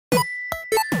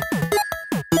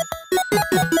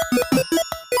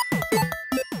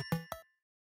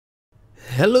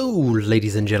Hello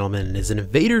ladies and gentlemen, it's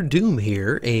Invader Doom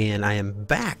here, and I am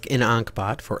back in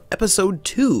Ankhbot for episode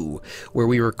 2, where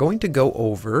we were going to go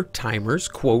over timers,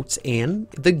 quotes, and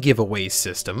the giveaway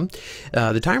system.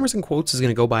 The timers and quotes is going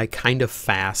to go by kind of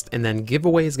fast, and then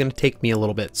giveaway is going to take me a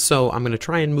little bit, so I'm going to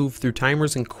try and move through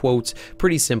timers and quotes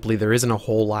pretty simply. There isn't a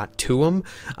whole lot to them,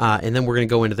 and then we're going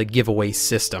to go into the giveaway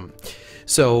system.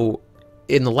 So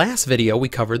in the last video, we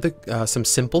covered some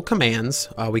simple commands.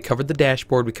 We covered the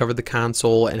dashboard, we covered the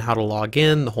console, and how to log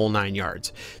in, the whole 9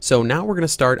 yards. So now we're going to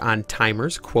start on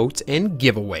timers, quotes, and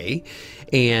giveaway.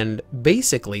 And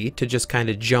basically, to just kind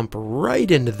of jump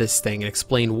right into this thing and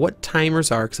explain what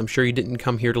timers are, because I'm sure you didn't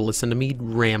come here to listen to me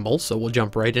ramble, so we'll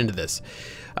jump right into this.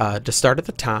 To start at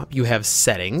the top, you have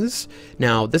settings.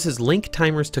 Now, this is link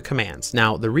timers to commands.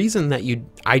 Now, the reason that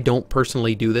I don't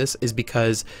personally do this is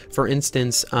because, for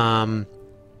instance,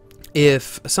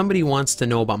 if somebody wants to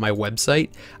know about my website,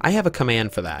 I have a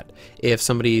command for that. If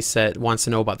somebody wants to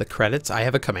know about the credits, I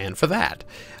have a command for that.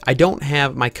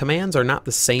 My commands are not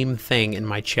the same thing in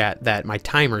my chat that my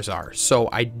timers are, so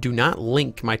I do not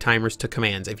link my timers to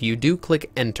commands. If you do click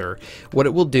enter, what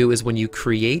it will do is when you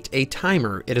create a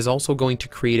timer, it is also going to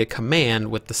create a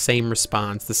command with the same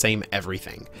response, the same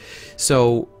everything.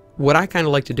 So what I kind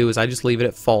of like to do is I just leave it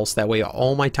at false. That way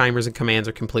all my timers and commands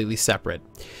are completely separate.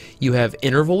 You have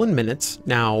interval in minutes.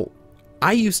 Now,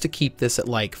 I used to keep this at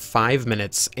like 5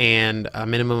 minutes and a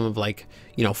minimum of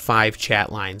 5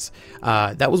 chat lines.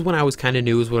 That was when I was kind of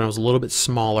new, was when I was a little bit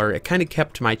smaller. It kind of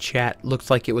kept my chat,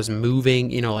 looked like it was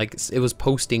moving, like it was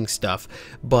posting stuff.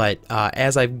 But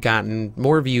as I've gotten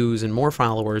more views and more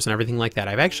followers and everything like that,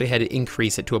 I've actually had to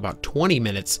increase it to about 20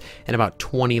 minutes and about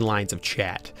 20 lines of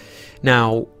chat.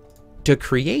 Now, to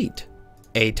create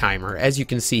a timer, as you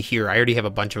can see here, I already have a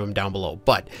bunch of them down below,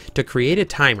 but to create a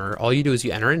timer, all you do is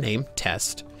you enter a name,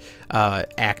 test,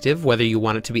 active, whether you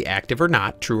want it to be active or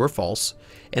not, true or false,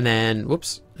 and then,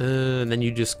 and then you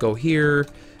just go here,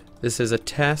 this is a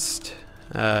test,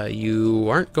 you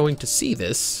aren't going to see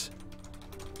this,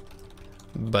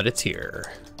 but it's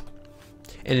here,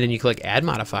 and then you click add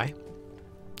modify.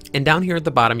 And down here at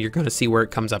the bottom, you're going to see where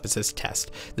it comes up. It says test.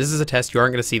 This is a test. You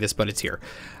aren't going to see this, but it's here.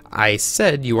 I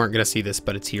said you aren't going to see this,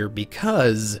 but it's here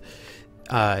because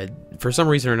for some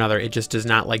reason or another, it just does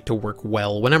not like to work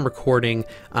well. When I'm recording,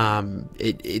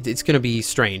 it's going to be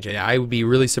strange. I would be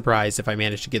really surprised if I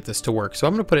managed to get this to work. So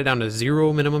I'm going to put it down to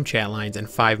 0 minimum chat lines and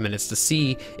 5 minutes to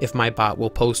see if my bot will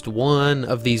post one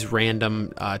of these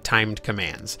random timed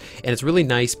commands. And it's really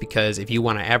nice because if you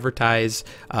want to advertise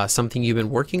something you've been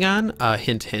working on,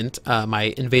 hint, hint,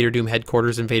 my Invader Doom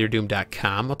headquarters,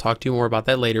 invaderdoom.com. I'll talk to you more about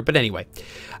that later. But anyway,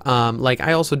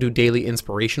 I also do daily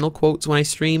inspirational quotes when I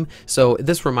stream. So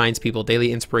this reminds people,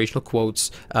 daily inspirational quotes,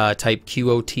 type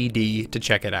QOTD to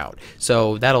check it out.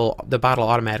 So the bot will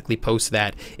automatically post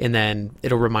that, and then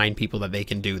it'll remind people that they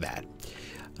can do that.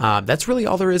 That's really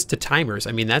all there is to timers.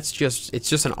 I mean, it's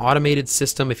just an automated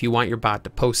system if you want your bot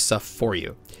to post stuff for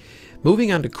you.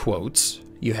 Moving on to quotes,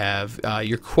 you have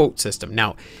your quote system.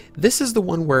 Now, this is the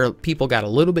one where people got a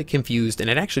little bit confused, and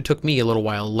it actually took me a little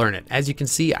while to learn it. As you can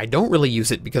see, I don't really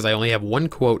use it because I only have one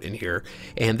quote in here,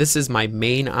 and this is my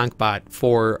main Ankhbot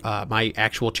for my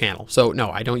actual channel. So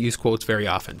no, I don't use quotes very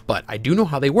often, but I do know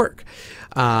how they work.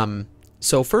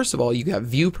 So first of all, you got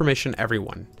view permission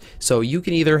everyone. So you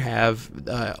can either have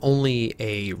only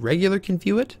a regular can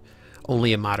view it,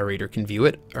 only a moderator can view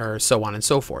it, or so on and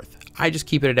so forth. I just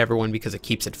keep it at everyone because it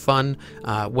keeps it fun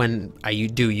when I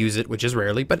do use it, which is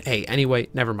rarely, but hey, anyway,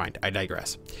 never mind, I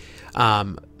digress.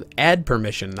 Add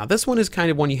permission. Now this one is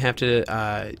kind of one you have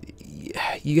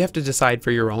to decide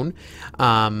for your own.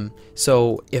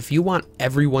 So if you want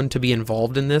everyone to be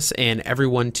involved in this and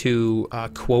everyone to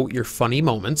quote your funny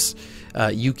moments,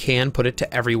 you can put it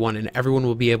to everyone, and everyone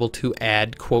will be able to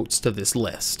add quotes to this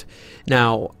list.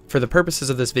 Now, for the purposes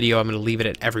of this video, I'm going to leave it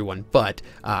at everyone, but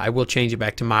I will change it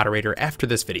back to moderator after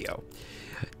this video.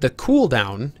 The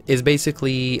cooldown is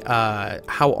basically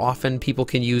how often people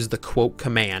can use the quote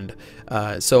command.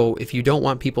 So if you don't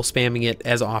want people spamming it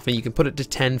as often, you can put it to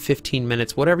 10, 15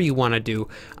 minutes, whatever you want to do,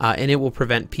 and it will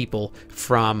prevent people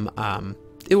from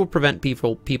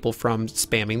people from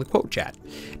spamming the quote chat.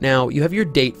 Now, you have your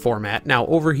date format. Now,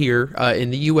 over here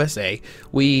in the USA,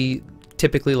 we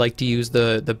typically like to use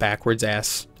the backwards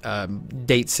ass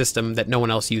date system that no one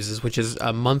else uses, which is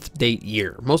a month, date,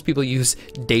 year. Most people use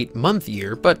date, month,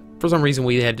 year, but for some reason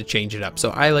we had to change it up. So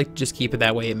I like to just keep it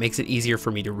that way. It makes it easier for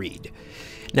me to read.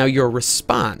 Now your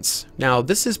response, now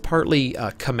this is partly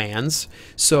commands,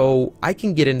 so I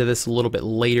can get into this a little bit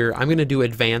later. I'm going to do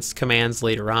advanced commands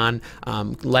later on.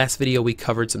 Last video we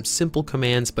covered some simple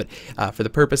commands, but for the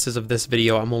purposes of this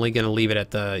video I'm only going to leave it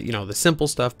at the, the simple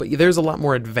stuff, but there's a lot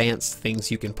more advanced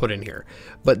things you can put in here.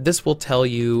 But this will tell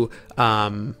you,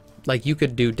 like you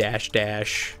could do dash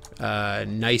dash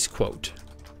nice quote.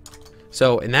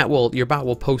 So, and that will, your bot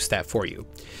will post that for you.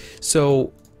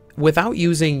 So without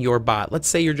using your bot, let's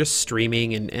say you're just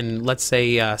streaming and let's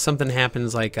say something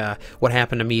happens like what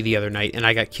happened to me the other night, and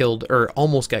I got killed, or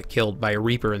almost got killed, by a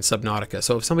Reaper in Subnautica.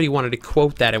 So if somebody wanted to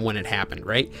quote that and when it happened,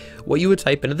 right? What you would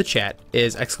type into the chat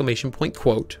is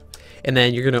 !quote, and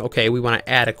then you're gonna, okay, we want to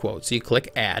add a quote. So you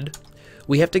click add.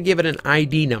 We have to give it an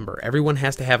ID number. Everyone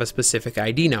has to have a specific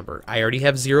ID number. I already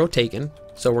have 0 taken,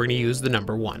 so we're gonna use the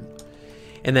number 1.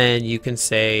 And then you can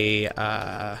say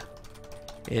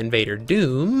Invader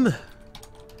Doom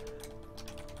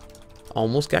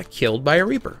almost got killed by a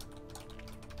Reaper.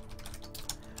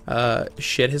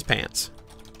 Shit his pants.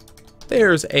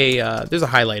 There's a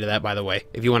highlight of that, by the way,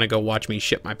 if you want to go watch me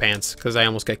shit my pants because I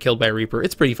almost got killed by a Reaper.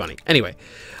 It's pretty funny. Anyway,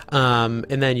 and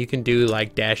then you can do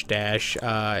like dash dash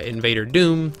Invader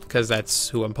Doom, because that's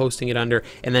who I'm posting it under,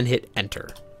 and then hit enter.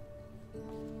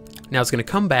 Now it's going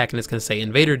to come back and it's going to say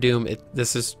Invader Doom.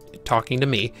 This is talking to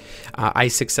me. I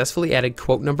successfully added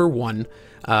quote number 1.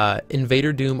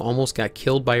 Invader Doom almost got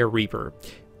killed by a Reaper.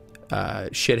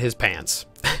 Shit his pants.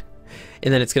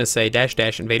 And then it's going to say dash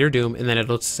dash Invader Doom, and then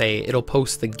it'll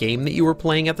post the game that you were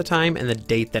playing at the time and the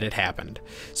date that it happened.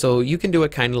 So you can do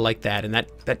it kind of like that, and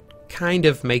that kind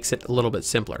of makes it a little bit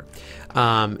simpler.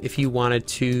 If you wanted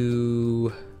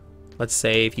to, let's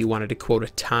say if you wanted to quote a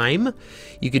time,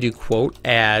 you could do quote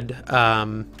add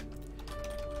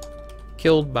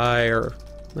killed by, or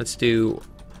let's do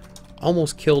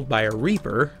almost killed by a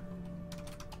Reaper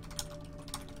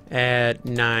at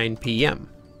 9 p.m.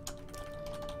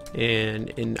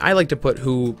 And I like to put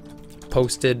who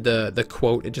posted the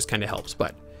quote. It just kind of helps,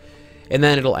 and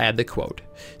then it'll add the quote.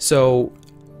 So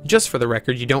just for the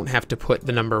record, you don't have to put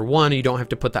the number 1, you don't have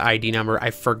to put the ID number. I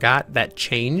forgot that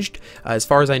changed. As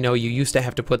far as I know, you used to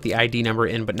have to put the ID number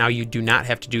in, but now you do not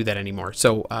have to do that anymore.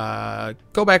 So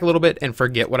go back a little bit and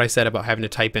forget what I said about having to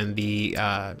type in the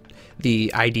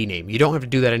ID name. You don't have to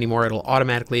do that anymore. It'll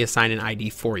automatically assign an ID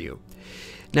for you.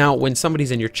 Now, when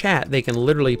somebody's in your chat, they can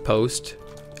literally post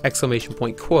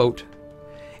 !quote,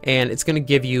 and it's going to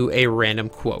give you a random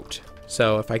quote.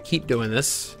 So if I keep doing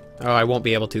this, oh, I won't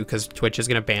be able to because Twitch is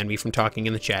going to ban me from talking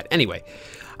in the chat. Anyway,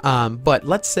 but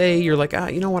let's say you're like,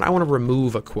 you know what, I want to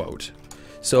remove a quote.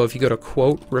 So if you go to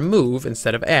quote remove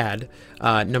instead of add,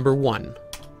 number 1,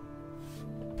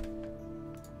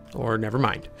 or never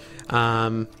mind.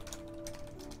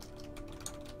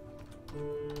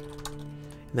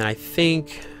 Then I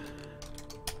think,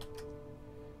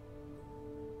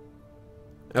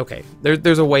 okay,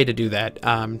 there's a way to do that.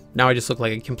 Now I just look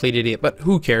like a complete idiot, but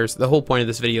who cares? The whole point of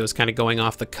this video is kind of going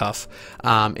off the cuff,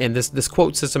 and this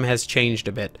quote system has changed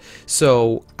a bit.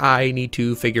 So I need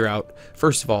to figure out,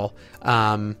 first of all,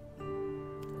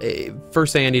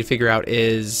 first thing I need to figure out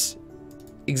is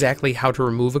exactly how to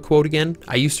remove a quote again.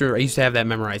 I used to have that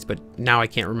memorized, but now I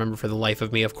can't remember for the life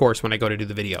of me, of course, when I go to do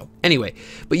the video. Anyway,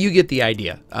 but you get the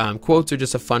idea. Quotes are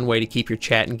just a fun way to keep your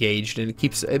chat engaged, and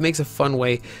it makes a fun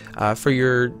way for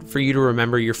you to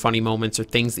remember your funny moments or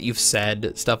things that you've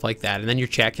said, stuff like that, and then your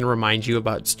chat can remind you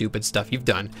about stupid stuff you've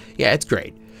done. Yeah, it's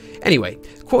great. Anyway,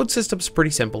 quote system's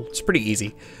pretty simple. It's pretty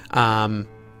easy. And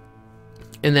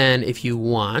then if you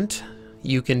want,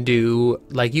 you can do,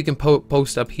 like, you can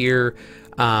post up here,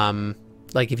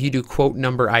 like if you do quote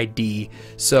number ID.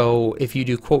 So if you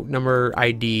do quote number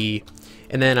ID,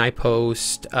 and then I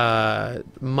post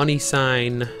money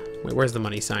sign, wait, where's the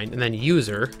money sign? And then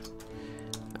user,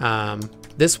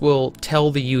 this will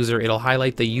tell the user, it'll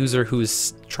highlight the user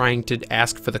who's trying to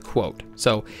ask for the quote.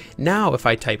 So now if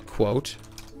I type quote,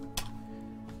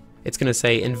 it's going to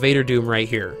say Invader Doom right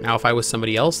here. Now, if I was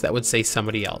somebody else, that would say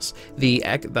somebody else.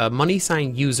 The money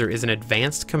sign user is an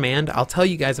advanced command. I'll tell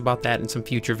you guys about that in some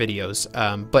future videos.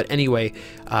 But anyway,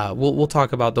 we'll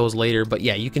talk about those later. But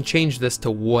yeah, you can change this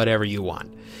to whatever you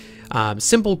want.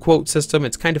 Simple quote system.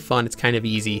 It's kind of fun. It's kind of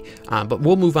easy. But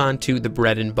we'll move on to the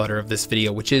bread and butter of this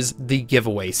video, which is the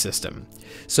giveaway system.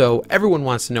 So everyone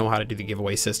wants to know how to do the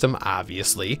giveaway system,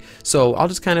 obviously. So I'll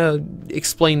just kind of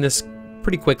explain this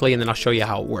pretty quickly, and then I'll show you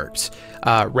how it works.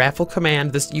 Raffle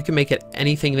Command, this, you can make it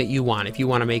anything that you want. If you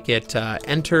want to make it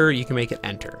enter, you can make it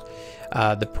enter.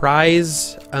 The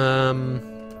prize,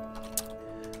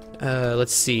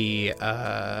 let's see,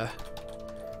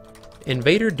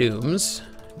 Invader Doom's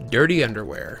dirty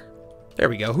underwear. There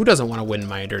we go. Who doesn't want to win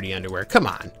my dirty underwear? Come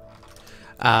on.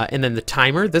 And then the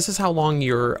timer, this is how long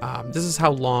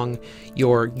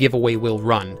your giveaway will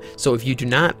run. So if you do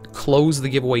not close the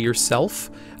giveaway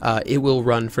yourself, it will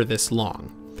run for this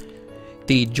long.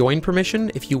 The join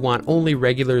permission, if you want only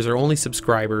regulars or only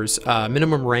subscribers,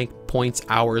 minimum rank, points,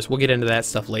 hours, we'll get into that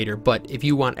stuff later, but if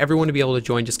you want everyone to be able to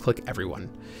join, just click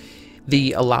everyone.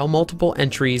 The allow multiple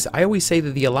entries, I always say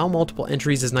that the allow multiple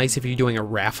entries is nice if you're doing a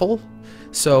raffle.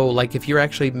 So like if you're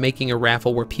actually making a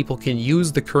raffle where people can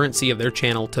use the currency of their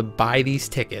channel to buy these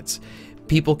tickets,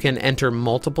 people can enter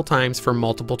multiple times for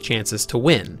multiple chances to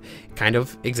win. Kind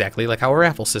of exactly like how a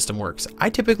raffle system works. I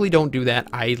typically don't do that.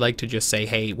 I like to just say,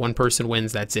 hey, one person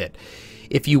wins, that's it.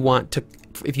 If you want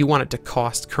it to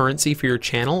cost currency for your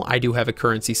channel, I do have a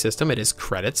currency system. It is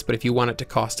credits, but if you want it to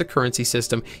cost a currency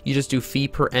system, you just do fee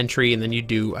per entry, and then you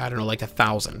do, I don't know, like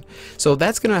 1,000. So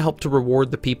that's going to help to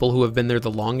reward the people who have been there the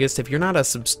longest. If you're not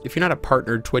a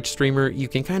partnered Twitch streamer, you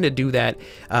can kind of do that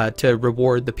to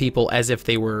reward the people as if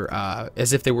they were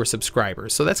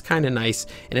subscribers. So that's kind of nice,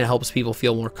 and it helps people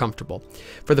feel more comfortable.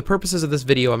 For the purposes of this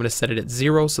video, I'm going to set it at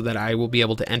 0 so that I will be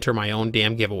able to enter my own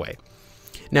damn giveaway.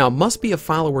 Now, must be a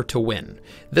follower to win.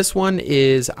 This one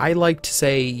is, I like to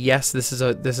say, yes, this is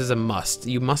a must.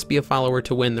 You must be a follower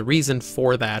to win. The reason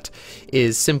for that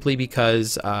is simply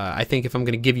because I think if I'm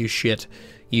going to give you shit,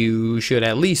 you should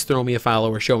at least throw me a follow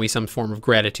or show me some form of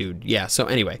gratitude. Yeah, so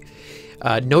anyway,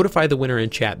 notify the winner in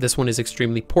chat. This one is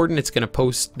extremely important. It's going to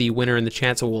post the winner in the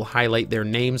chat, so we'll highlight their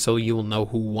name so you will know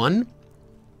who won.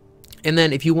 And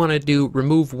then if you want to do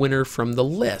remove winner from the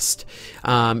list,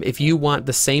 if you want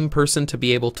the same person to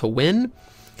be able to win,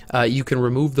 you can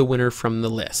remove the winner from the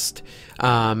list.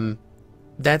 It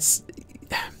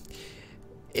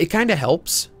kind of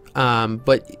helps,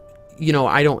 but you know,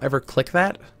 I don't ever click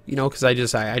that, you know, because I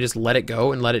just let it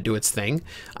go and let it do its thing.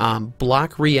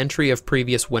 Block re-entry of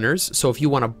previous winners. So if you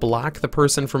want to block the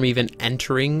person from even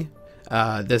entering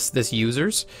this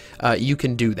users, you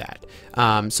can do that.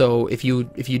 So if you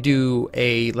do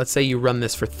let's say you run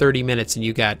this for 30 minutes and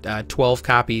you got 12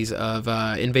 copies of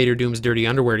Invader Doom's dirty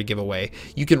underwear to give away,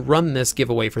 you can run this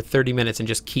giveaway for 30 minutes and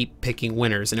just keep picking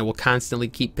winners, and it will constantly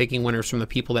keep picking winners from the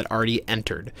people that already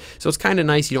entered. So it's kind of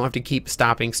nice. You don't have to keep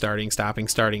stopping,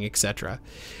 etc.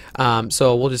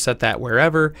 So we'll just set that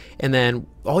wherever, and then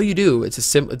all you do,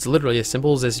 it's literally as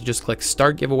simple as this. You just click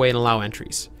start giveaway and allow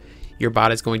entries. Your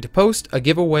bot is going to post a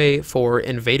giveaway for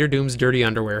Invader Doom's dirty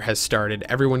underwear has started.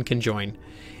 Everyone can join.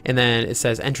 And then it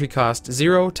says entry cost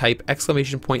 0, type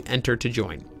 !enter to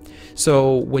join.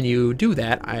 So when you do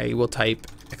that, I will type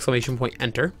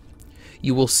 !enter.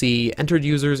 You will see entered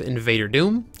users Invader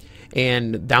Doom,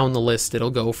 and down the list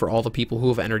it'll go for all the people who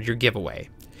have entered your giveaway.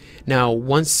 Now,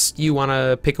 once you want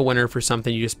to pick a winner for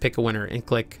something, you just pick a winner and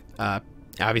click,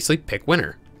 obviously, pick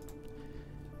winner.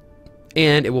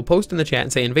 And it will post in the chat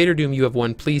and say, Invader Doom, you have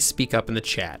won, please speak up in the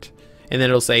chat. And then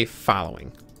it'll say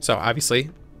following. So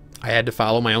obviously, I had to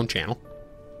follow my own channel.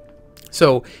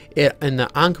 So in the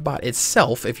Ankhbot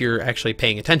itself, if you're actually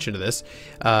paying attention to this,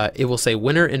 it will say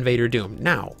winner Invader Doom.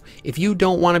 Now, if you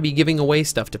don't want to be giving away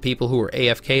stuff to people who are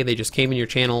AFK, they just came in your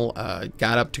channel,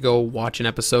 got up to go watch an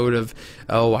episode of,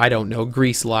 oh, I don't know,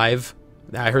 Grease Live.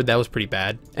 I heard that was pretty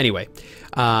bad. Anyway,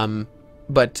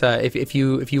 but if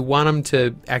you want them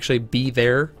to actually be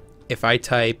there, if I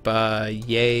type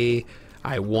yay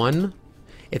I won,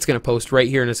 it's going to post right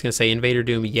here and it's going to say Invader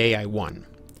Doom yay I won.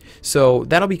 So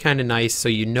that'll be kind of nice, so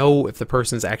you know if the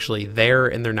person's actually there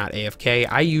and they're not AFK.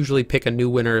 I usually pick a new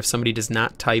winner if somebody does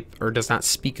not type or does not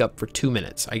speak up for 2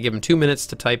 minutes. I give them 2 minutes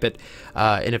to type it,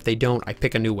 and if they don't, I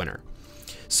pick a new winner.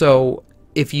 So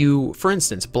if you, for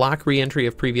instance, block re-entry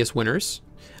of previous winners,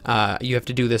 you have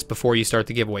to do this before you start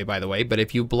the giveaway, by the way, but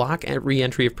if you block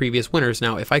re-entry of previous winners,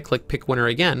 now if I click pick winner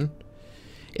again,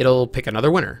 it'll pick another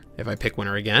winner. If I pick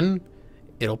winner again,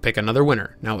 it'll pick another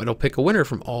winner. Now it'll pick a winner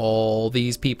from all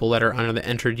these people that are under the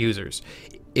entered users.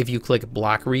 If you click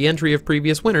block re-entry of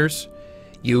previous winners,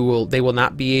 they will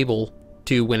not be able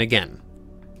to win again.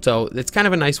 So it's kind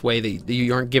of a nice way that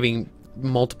you aren't giving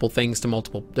multiple things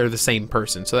to they're the same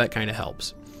person, so that kind of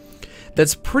helps.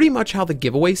 That's pretty much how the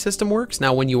giveaway system works.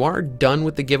 Now, when you are done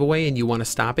with the giveaway and you want to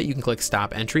stop it, you can click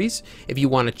Stop Entries. If you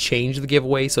want to change the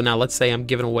giveaway, so now let's say I'm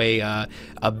giving away a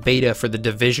beta for the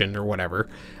Division or whatever,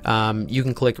 you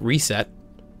can click Reset,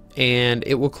 and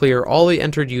it will clear all the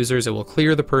entered users. It will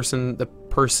clear the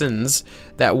persons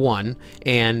that won,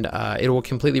 and it will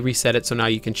completely reset it. So now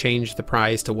you can change the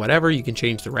prize to whatever. You can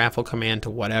change the Raffle Command to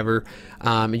whatever,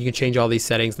 and you can change all these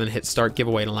settings, then hit Start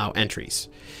Giveaway and allow entries.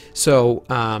 So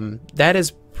that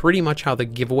is pretty much how the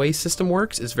giveaway system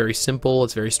works. It's very simple,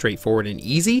 it's very straightforward and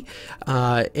easy.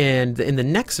 And in the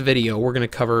next video, we're going to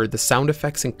cover the sound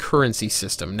effects and currency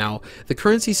system. Now, the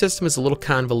currency system is a little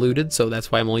convoluted, so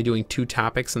that's why I'm only doing 2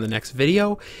 topics in the next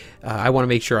video. I want to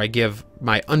make sure I give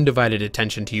my undivided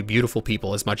attention to you beautiful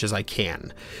people as much as I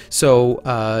can.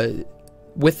 So,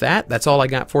 with that, that's all I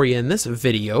got for you in this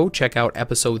video. Check out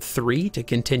episode 3 to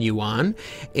continue on.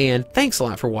 And thanks a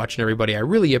lot for watching, everybody. I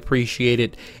really appreciate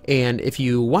it. And if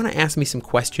you want to ask me some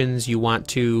questions, you want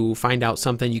to find out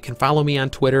something, you can follow me on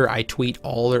Twitter. I tweet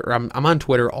I'm on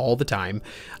Twitter all the time.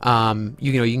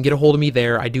 You know, you can get a hold of me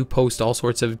there. I do post all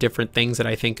sorts of different things that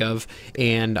I think of,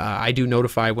 and I do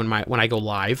notify when I go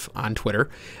live on Twitter.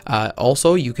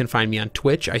 Also, you can find me on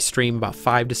Twitch. I stream about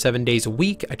 5 to 7 days a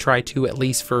week. I try to, at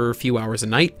least for a few hours a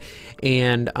night.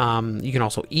 And you can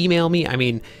also email me. I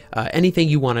mean, anything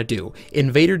you want to do.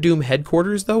 Invader Doom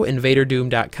headquarters, though,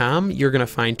 invaderdoom.com, you're going to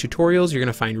find tutorials, you're going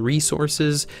to find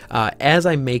resources. As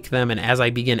I make them and as I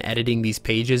begin editing these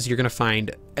pages, you're going to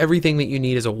find everything that you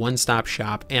need as a one-stop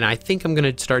shop. And I think I'm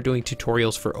going to start doing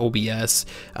tutorials for OBS,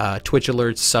 Twitch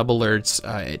alerts, sub alerts,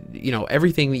 you know,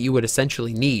 everything that you would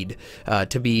essentially need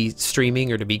to be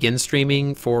streaming or to begin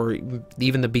streaming, for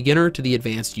even the beginner to the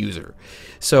advanced user.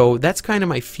 So that's kind of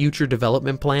my future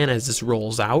development plan as this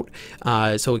rolls out.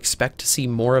 So expect to see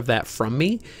more of that from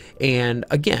me. And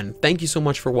again, thank you so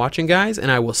much for watching, guys, and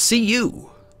I will see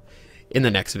you in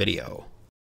the next video.